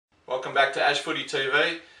welcome back to Ash Footy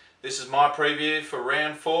TV. This is my preview for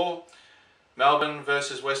round 4, Melbourne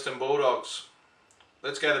versus Western Bulldogs.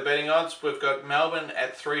 Let's go to betting odds. We've got Melbourne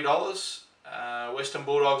at $3, Western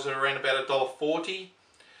Bulldogs are around about $1.40.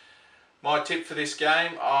 My tip for this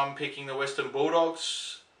game, I'm picking the Western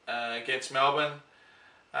Bulldogs against Melbourne.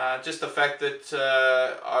 Just the fact that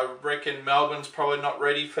I reckon Melbourne's probably not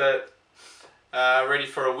ready for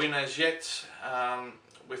a win as yet.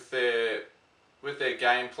 With their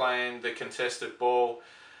game plan, the contested ball,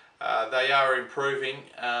 they are improving,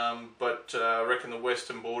 but I reckon the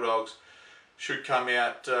Western Bulldogs should come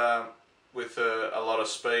out with a lot of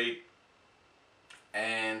speed,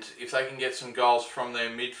 and if they can get some goals from their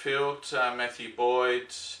midfield, Matthew Boyd,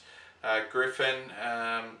 Griffin,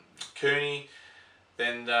 Cooney,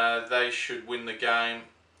 then they should win the game.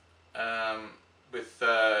 With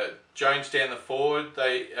Jones down the forward,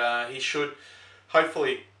 he should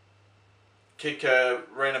hopefully kick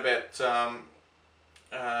around about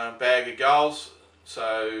bag of goals,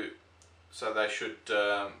 so they should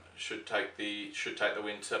take the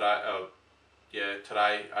win today.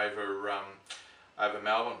 Today over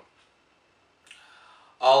Melbourne.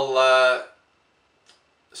 I'll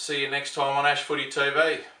see you next time on Ash Footy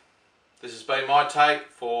TV. This has been my take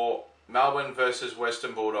for Melbourne versus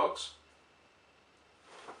Western Bulldogs.